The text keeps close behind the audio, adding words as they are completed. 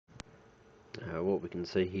What we can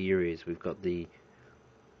see here is we've got the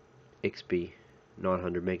Xbee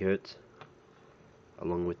 900 MHz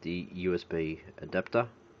along with the USB adapter,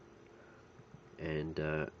 and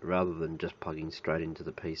rather than just plugging straight into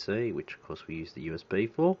the PC, which of course we use the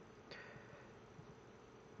USB for,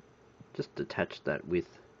 just attach that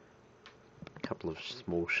with a couple of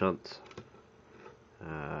small shunts.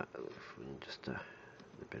 Just a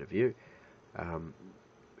better view,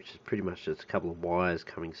 which is pretty much just a couple of wires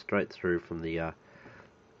coming straight through from the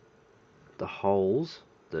holes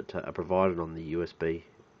that are provided on the USB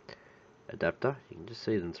adapter. You can just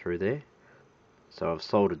see them through there. So I've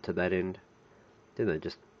soldered to that end, then they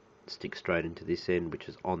just stick straight into this end, which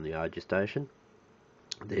is on the Ardustation.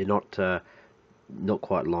 They're not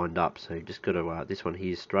quite lined up, so you just got to this one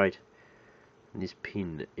here is straight, and this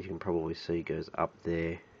pin, as you can probably see, goes up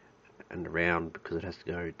there and around because it has to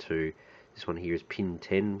go to, this one here is pin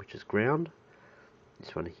 10, which is ground.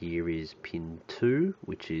 This one here is pin 2,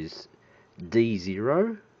 which is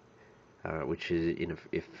D0, which is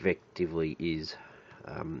effectively is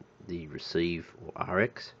the receive or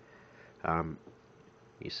RX.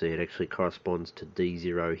 You see it actually corresponds to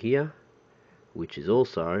D0 here, which is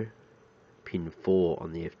also pin 4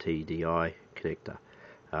 on the FTDI connector,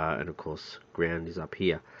 and of course ground is up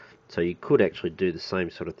here. So you could actually do the same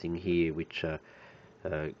sort of thing here, which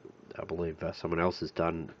I believe someone else has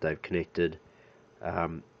done. They've connected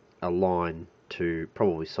a line to,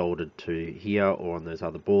 probably soldered to here or on those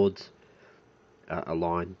other boards, a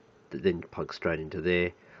line that then plugs straight into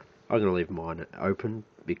there. I'm going to leave mine open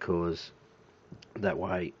because that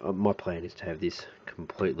way my plan is to have this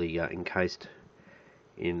completely encased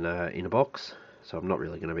in a box, so I'm not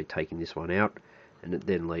really going to be taking this one out, and it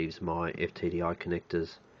then leaves my FTDI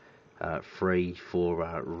connectors free for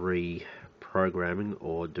reprogramming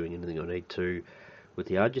or doing anything I need to with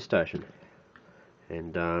the Ardustation.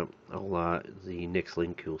 And the next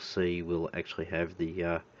link you'll see will actually have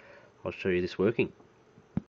the I'll show you this working.